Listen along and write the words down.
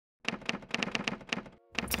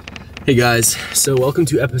Hey guys, so welcome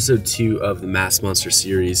to episode 2 of the Mass Monster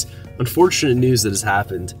series. Unfortunate news that has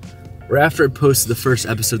happened. Right after I posted the first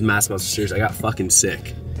episode of the Mass Monster series, I got fucking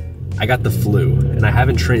sick. I got the flu, and I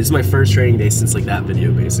haven't trained. This is my first training day since like that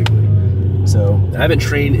video, basically. So I haven't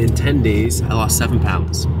trained in 10 days. I lost 7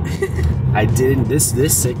 pounds. I didn't.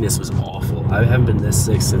 This sickness was awful. I haven't been this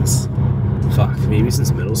sick since, maybe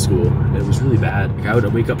since middle school. It was really bad. Like I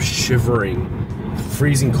would wake up shivering,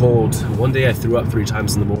 freezing cold. One day I threw up 3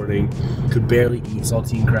 times in the morning. Could barely eat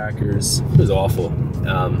saltine crackers. It was awful.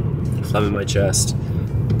 Phlegm in my chest.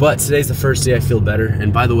 But today's the first day I feel better.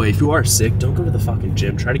 And by the way, if you are sick, don't go to the fucking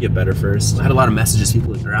gym. Try to get better first. I had a lot of messages,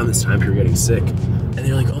 people like around this time who were getting sick. And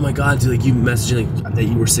they're like, oh my God, dude, like you messaging like that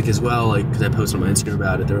you were sick as well. Like, cause I posted on my Instagram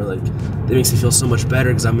about it. They were like, that makes me feel so much better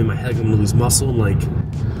because I'm in my head, like, I'm gonna lose muscle. I'm like,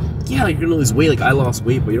 yeah, like you're gonna lose weight. Like I lost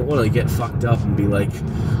weight, but you don't want to like get fucked up and be like,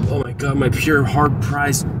 oh my God, my pure hard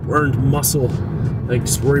prized earned muscle. Like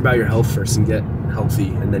just worry about your health first and get healthy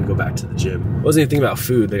and then go back to the gym. I wasn't even thinking about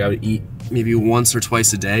food. Like I would eat maybe once or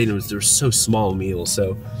twice a day and they were so small meals.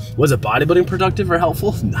 So was it bodybuilding productive or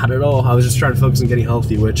helpful? Not at all. I was just trying to focus on getting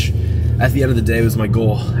healthy, which at the end of the day was my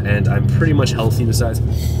goal. And I'm pretty much healthy besides a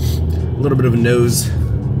little bit of a nose, a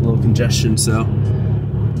little congestion. So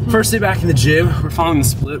first day back in the gym, we're following the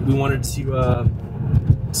split. We wanted to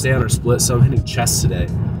stay on our split, so I'm hitting chest today.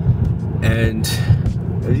 And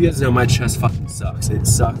as you guys know, my chest fucking sucks. It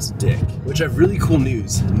sucks dick. Which I have really cool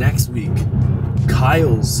news. Next week,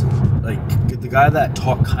 Kyle's, like, the guy that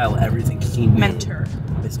taught Kyle everything he knew.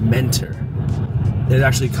 His mentor is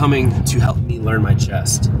actually coming to help me learn my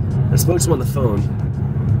chest. I spoke to him on the phone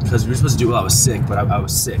because we were supposed to do it while I was sick, but I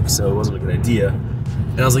was sick, so it wasn't a good idea.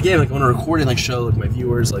 And I was like, yeah, like I want to record and like show like my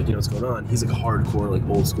viewers like, you know, what's going on. He's like a hardcore, like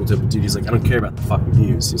old school type of dude. He's like, I don't care about the fucking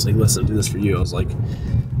views. He's like, listen, I'll do this for you. I was like,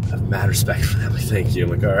 I have mad respect for that. Like, thank you. I'm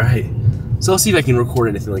like, all right. So I'll see if I can record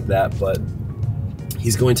anything like that, but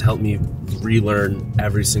he's going to help me relearn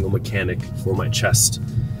every single mechanic for my chest.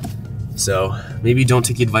 So maybe don't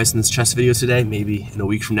take the advice in this chest video today. Maybe in a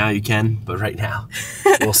week from now you can, but right now,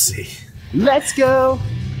 we'll see. Let's go.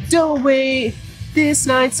 Don't wait. This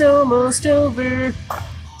night's almost over.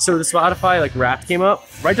 So the Spotify like Wrapped came up.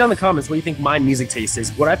 Write down in the comments what you think my music taste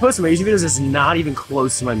is. What I post in my YouTube videos is not even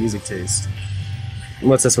close to my music taste.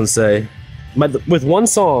 What's this one say? With one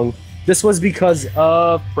song, this was because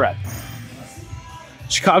of prep.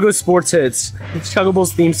 Chicago Sports Hits, Chicago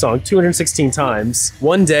Bulls theme song, 216 times.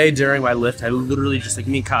 One day during my lift, I literally just like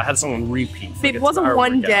me and Kyle had song on repeat. It wasn't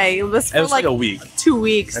one day, it was for like a week. 2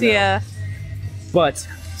 weeks, yeah. But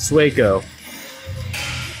Swaco,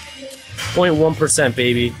 0.1%,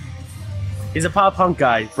 baby. He's a pop punk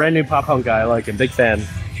guy, brand new pop punk guy. I like him, big fan.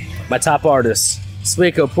 My top artists,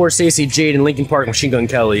 Swaco, Poor Stacy, Jade, and Linkin Park, Machine Gun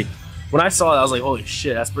Kelly. When I saw it, I was like, holy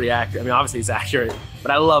shit, that's pretty accurate. I mean, obviously it's accurate,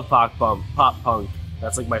 but I love pop punk.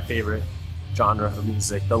 That's like my favorite genre of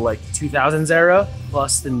music. The like 2000s era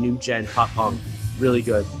plus the new gen pop punk, really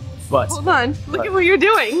good. But hold on, look at what you're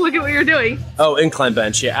doing. Look at what you're doing. Oh, incline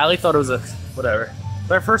bench. Yeah, Ali thought it was a whatever.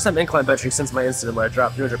 My first time incline benching since my incident where I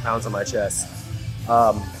dropped 300 pounds on my chest.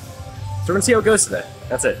 So we're gonna see how it goes today.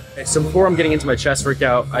 That's it. Okay, so before I'm getting into my chest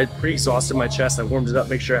workout, I pre-exhausted my chest. I warmed it up,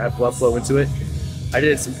 make sure I have blood flow into it. I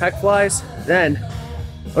did some pec flies, then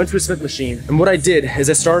I went to a Smith machine. And what I did is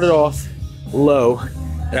I started off low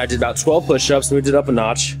and I did about 12 push-ups, moved it up a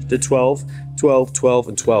notch, did 12, 12, 12,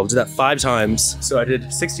 and 12. Did that 5 times. So I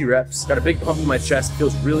did 60 reps, got a big pump in my chest,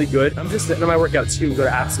 feels really good. I'm just in my workout too, go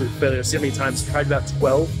to absolute failure. See how many times, tried about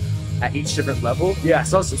 12 at each different level. Yeah, I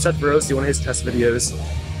saw some Seth Barosi, one of his test videos.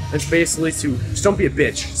 It's basically to, just don't be a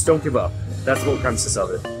bitch, just don't give up. That's the whole premises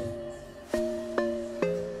of it.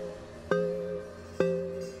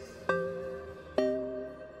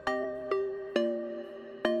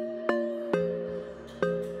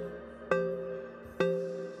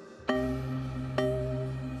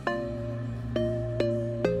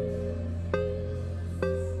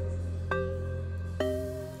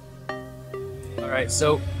 Alright,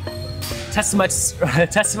 so testing my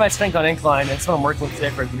strength on incline. That's what I'm working with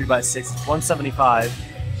today for a 3x6. It's 175.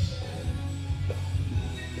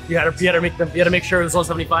 You had to make sure it was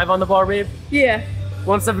 175 on the bar, babe? Yeah.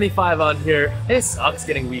 175 on here. It sucks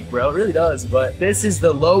getting weak, bro. It really does. But this is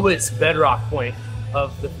the lowest bedrock point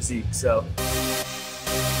of the physique, so.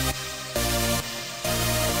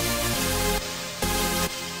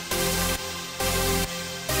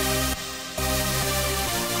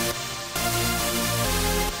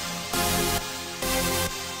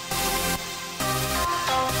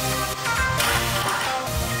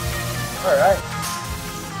 All right.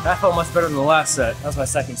 That felt much better than the last set. That was my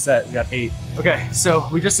second set. We got 8. Okay, so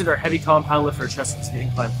we just did our heavy compound lift for chest to the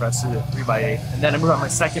incline press, so we did 3x8. And then I moved on my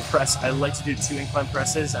second press. I like to do 2 incline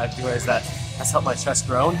presses. I've realized that has helped my chest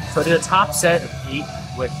grow. So I did a top set of 8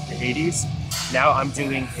 with the 80s. Now I'm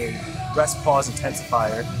doing a rest pause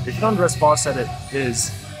intensifier. If you don't rest pause set, it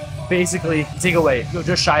is basically you take away, you're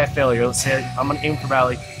just shy of failure. Let's say I'm gonna aim for about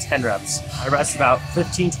like 10 reps. I rest about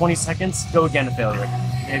 15-20 seconds, go again to failure.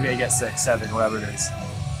 Maybe I get 6, 7, whatever it is.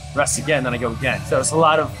 Rest again, then I go again. So it's a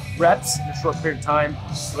lot of reps in a short period of time,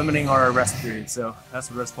 limiting our rest period. So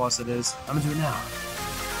that's what rest pause set is. I'm gonna do it now.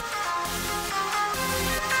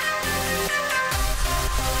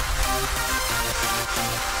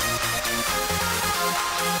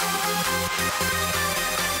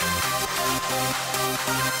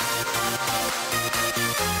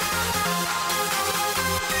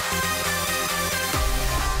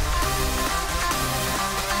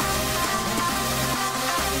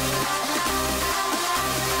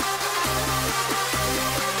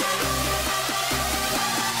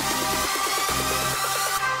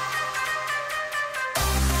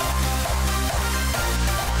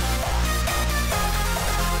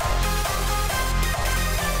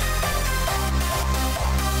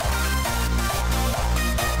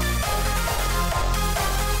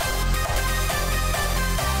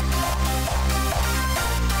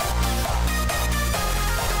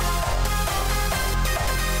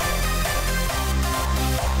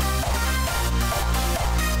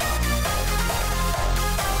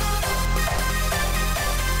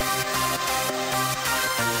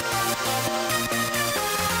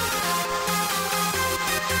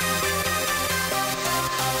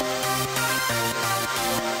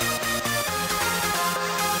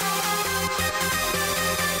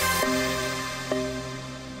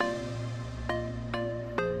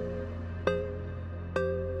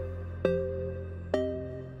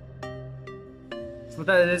 So what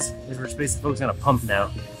that is we're just basically focusing on a pump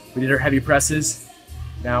now. We did our heavy presses.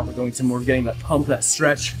 Now we're going to more getting that pump, that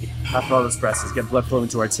stretch after all those presses, get blood flow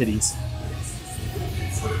into our titties.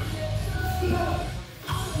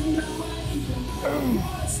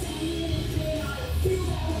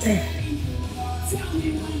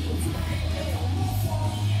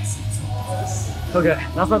 Okay,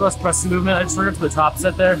 that's my best press movement. I just worked up to the top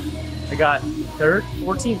set there. I got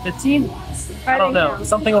 14, 15? I don't know,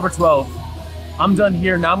 something over 12. I'm done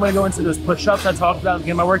here. Now I'm gonna go into those push-ups I talked about to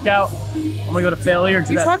get my workout. I'm gonna go to failure.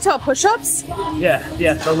 You talked about push-ups?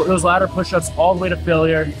 Yeah. So those ladder push-ups all the way to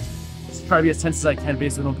failure. Just try to be as tense as I can,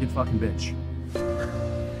 basically don't be a fucking bitch.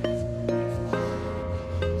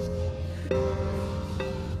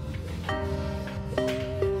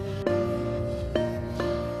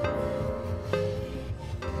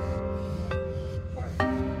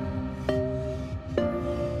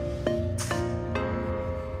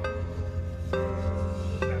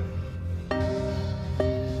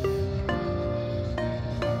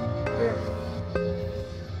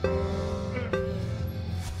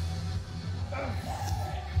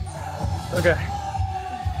 Okay,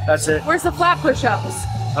 that's it. Where's the flat push-ups?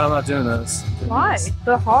 I'm not doing those. Why?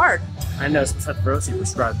 They're hard. I know, it's Seth Rosie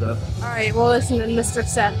prescribed though. All right, well listen to Mr.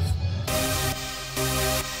 Seth.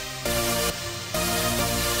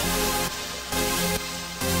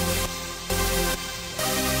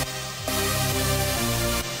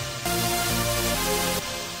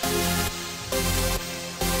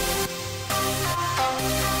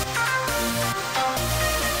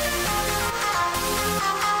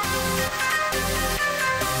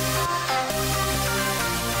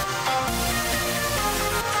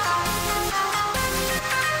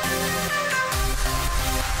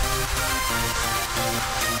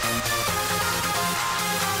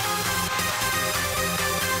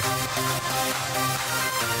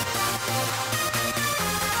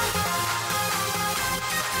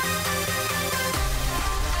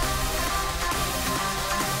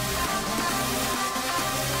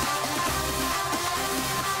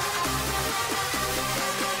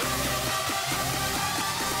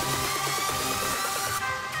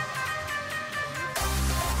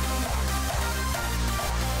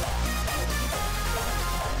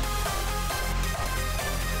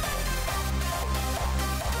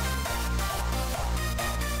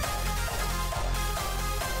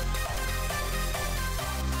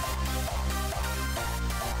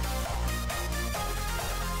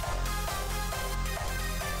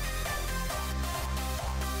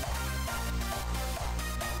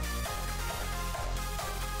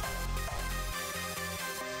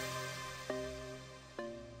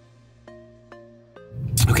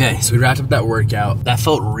 Okay, so we wrapped up that workout. That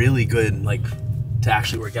felt really good, like to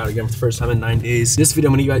actually work out again for the first time in 9 days. This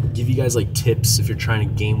video, I'm gonna give you guys like tips if you're trying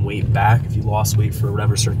to gain weight back, if you lost weight for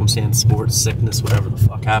whatever circumstance, sports, sickness, whatever the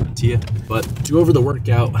fuck happened to you. But to go over the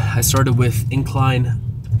workout, I started with incline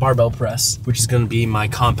barbell press, which is gonna be my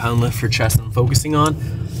compound lift for chest that I'm focusing on.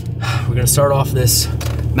 We're gonna start off this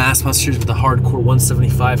mass muscles with a hardcore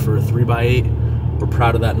 175 for a 3x8. We're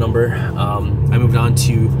proud of that number. I moved on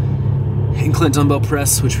to incline dumbbell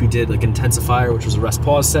press, which we did like intensifier, which was a rest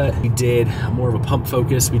pause set. We did more of a pump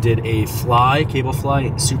focus. We did a fly, cable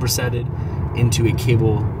fly, supersetted into a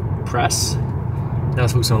cable press. That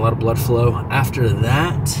was focused on a lot of blood flow. After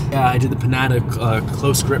that, I did the Panada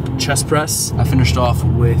close grip chest press. I finished off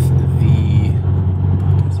with the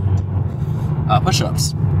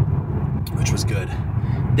push-ups, which was good.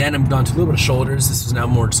 Then I moved on to a little bit of shoulders. This was now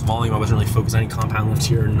more just volume. I wasn't really focused on any compound lift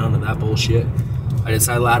here, none of that bullshit. I did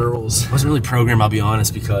side laterals. I wasn't really programmed, I'll be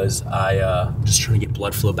honest, because I just trying to get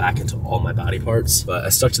blood flow back into all my body parts. But I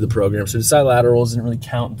stuck to the program. So the side laterals, didn't really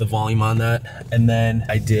count the volume on that. And then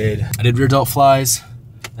I did rear delt flies,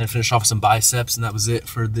 and finished off with some biceps, and that was it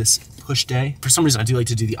for this push day. For some reason, I do like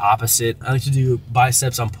to do the opposite. I like to do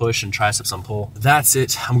biceps on push and triceps on pull. That's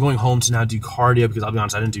it. I'm going home to now do cardio because I'll be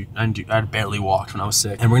honest, I barely walked when I was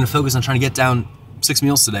sick. And we're gonna focus on trying to get down 6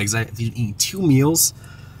 meals today because I eat 2 meals.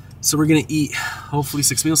 So we're gonna eat hopefully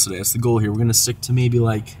 6 meals today. That's the goal here. We're gonna stick to maybe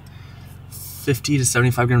like 50 to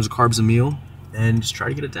 75 grams of carbs a meal and just try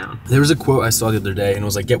to get it down. There was a quote I saw the other day and it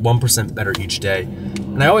was like, get 1% better each day.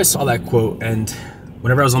 And I always saw that quote, and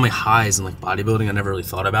whenever I was on my highs in like bodybuilding, I never really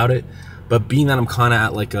thought about it. But being that I'm kind of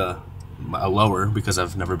at like a lower, because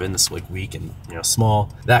I've never been this like weak and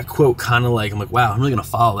small, that quote kind of like, I'm like, wow, I'm really gonna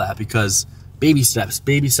follow that because baby steps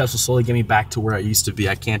will slowly get me back to where I used to be.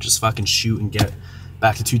 I can't just fucking shoot and get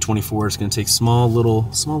back to 224. It's gonna take small little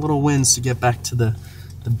wins to get back to the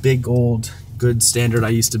big old good standard I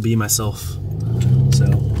used to be myself. So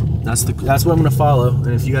that's what I'm gonna follow. And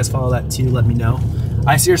if you guys follow that too, let me know.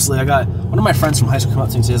 I got one of my friends from high school come up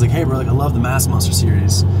to me and say, like, hey bro, like I love the Mass Monster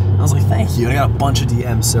series. And I was like, thank you. And I got a bunch of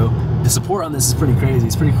DMs. So the support on this is pretty crazy.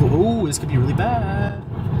 It's pretty cool. Ooh, this could be really bad.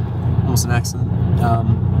 Almost an accident.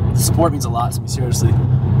 The support means a lot to me, seriously.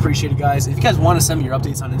 Appreciate it, guys. If you guys want to send me your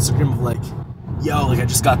updates on Instagram of like, yo, like I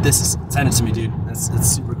just got this, send it to me, dude. It's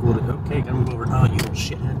super cool. Okay, gotta move over. Oh, you little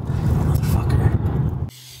shithead,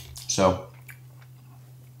 motherfucker. So,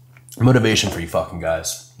 motivation for you fucking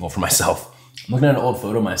guys. Well, for myself. I'm looking at an old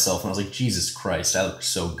photo of myself and I was like, Jesus Christ, I look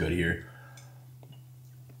so good here.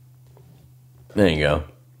 There you go.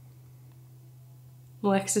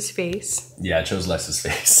 Lex's face. Yeah, I chose Lex's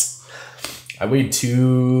face. I weighed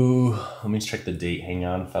let me check the date. Hang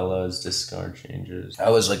on, fellas. Discard changes.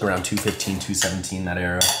 I was like around 215, 217 that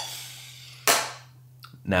era.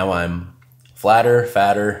 Now I'm flatter,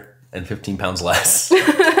 fatter, and 15 pounds less.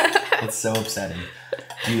 It's so upsetting.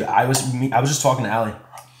 Dude, I was just talking to Allie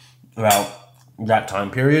about that time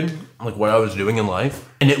period, like what I was doing in life,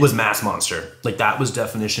 and it was Mass Monster. Like that was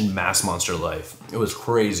definition Mass Monster life. It was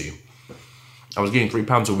crazy. I was getting 3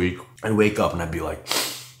 pounds a week. I'd wake up and I'd be like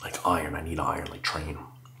iron, I need iron, like train.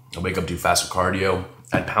 I'd wake up, do faster cardio.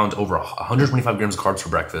 I'd pound over 125 grams of carbs for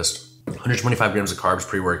breakfast, 125 grams of carbs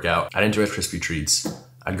pre-workout. I'd enter Rice Krispie treats.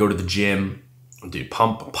 I'd go to the gym, do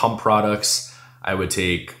pump products. I would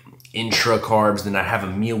take intra carbs, then I'd have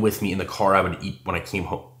a meal with me in the car I would eat when I came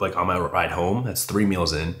home, like on my ride home. That's 3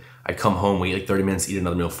 meals in. I'd come home, wait like 30 minutes, eat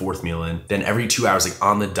another meal, 4th meal in. Then every 2 hours, like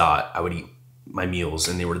on the dot, I would eat my meals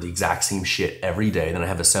and they were the exact same shit every day. Then I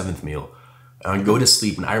have a 7th meal. And I'd go to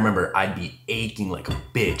sleep and I remember I'd be aching like a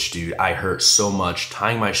bitch, dude. I hurt so much.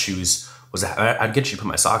 Tying my shoes I'd get you to put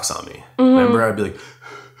my socks on me. Remember, I'd be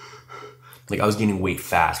like I was gaining weight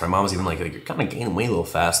fast. My mom was even like you're kind of gaining weight a little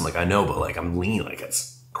fast. I'm like, I know, but like I'm lean, like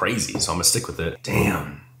it's crazy, so I'm gonna stick with it.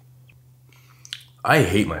 Damn. I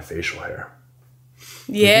hate my facial hair.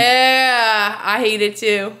 Yeah, I hate it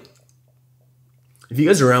too. If you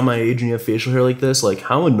guys are around my age and you have facial hair like this, like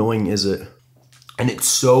how annoying is it? And it's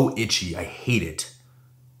so itchy. I hate it.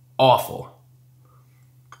 Awful.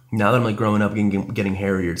 Now that I'm like growing up and getting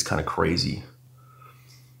hairier, it's kind of crazy.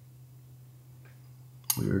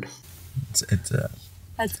 Weird. It's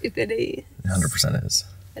That's if it is. 100% is.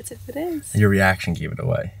 That's if it is. Your reaction gave it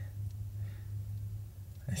away.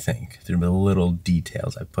 I think through the little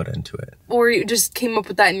details I put into it. Or you just came up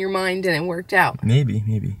with that in your mind and it worked out. Maybe.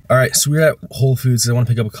 All right, so we're at Whole Foods. I want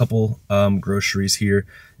to pick up a couple groceries here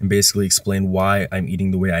and basically explain why I'm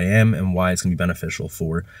eating the way I am and why it's gonna be beneficial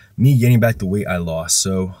for me getting back the weight I lost.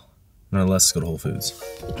 So let's go to Whole Foods.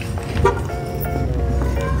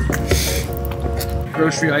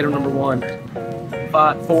 Grocery item number 1.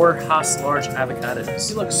 4 Haas large avocados.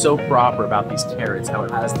 You look so proper about these carrots, how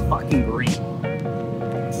it has the fucking green.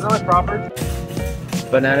 is that my proper?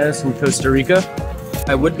 Bananas from Costa Rica.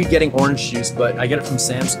 I would be getting orange juice, but I get it from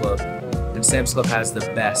Sam's Club. And Sam's Club has the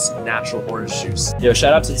best natural orange juice. Yo,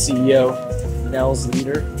 shout out to the CEO, Nels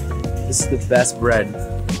Leader. This is the best bread you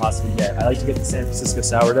can possibly get. I like to get the San Francisco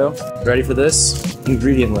sourdough. Ready for this?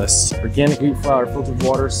 Ingredient list. Organic wheat flour, filtered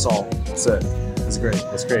water, salt. That's it. It's great.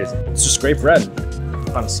 It's crazy. It's just great bread.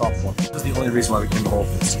 Kind of soft one. That was the only reason why we came to Whole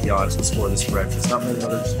Foods, to be honest, was for this bread. Because not many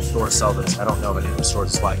other stores sell this. I don't know of any other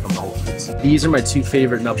stores that's why I come to Whole Foods. These are my two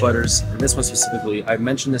favorite nut butters. And this one specifically, I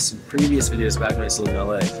mentioned this in previous videos back when I still lived in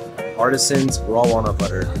LA. Artisans raw walnut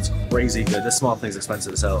butter. It's crazy good. This small thing's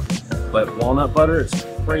expensive as hell. But walnut butter is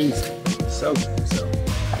crazy. So good. So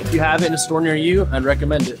if you have it in a store near you, I'd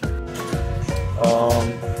recommend it.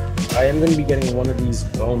 I am going to be getting one of these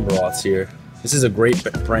bone broths here. This is a great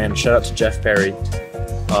brand. Shout out to Jeff Perry.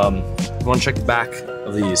 You want to check the back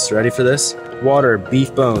of these. Ready for this? Water,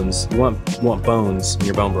 beef bones. You want bones in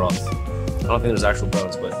your bone broth. I don't think there's actual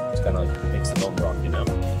bones, but it's kind of like makes the bone broth, you know.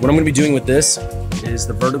 What I'm going to be doing with this is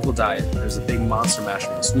the vertical diet. There's a big monster mash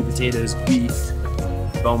with sweet potatoes, beef,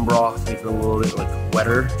 bone broth, make it a little bit like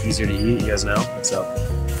wetter, easier to eat. You guys know. So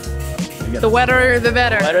The wetter, the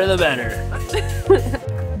better. the wetter, the better.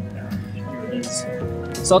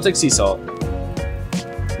 Celtic sea salt.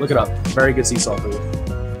 Look it up. Very good sea salt food.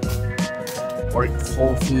 Or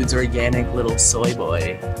Whole Foods organic little soy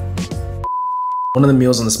boy. One of the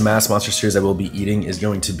meals on this Mass Monster series I will be eating is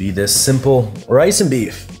going to be this simple rice and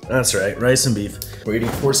beef. That's right, rice and beef. We're eating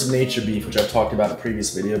Force of Nature beef, which I've talked about in a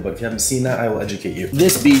previous video, but if you haven't seen that, I will educate you.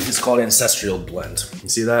 This beef is called Ancestral Blend. You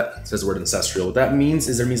see that? It says the word ancestral. What that means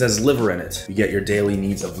is it has liver in it. You get your daily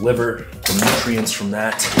needs of liver, the nutrients from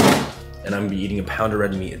that, and I'm gonna be eating a pound of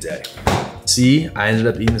red meat a day. See, I ended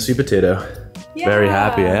up eating the sweet potato. Yeah, Very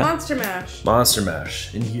happy, eh? Monster mash. Monster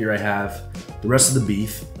mash. In here I have the rest of the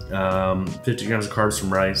beef, 50 grams of carbs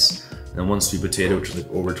from rice, and one sweet potato, which is like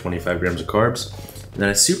over 25 grams of carbs. And then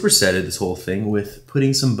I supersetted this whole thing with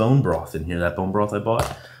putting some bone broth in here. That bone broth I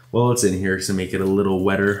bought, well, it's in here to make it a little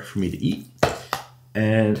wetter for me to eat.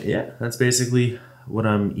 And yeah, that's basically what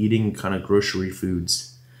I'm eating, kind of grocery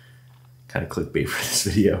foods. Kind of clickbait for this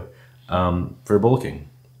video, for bulking.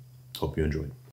 Hope you enjoyed.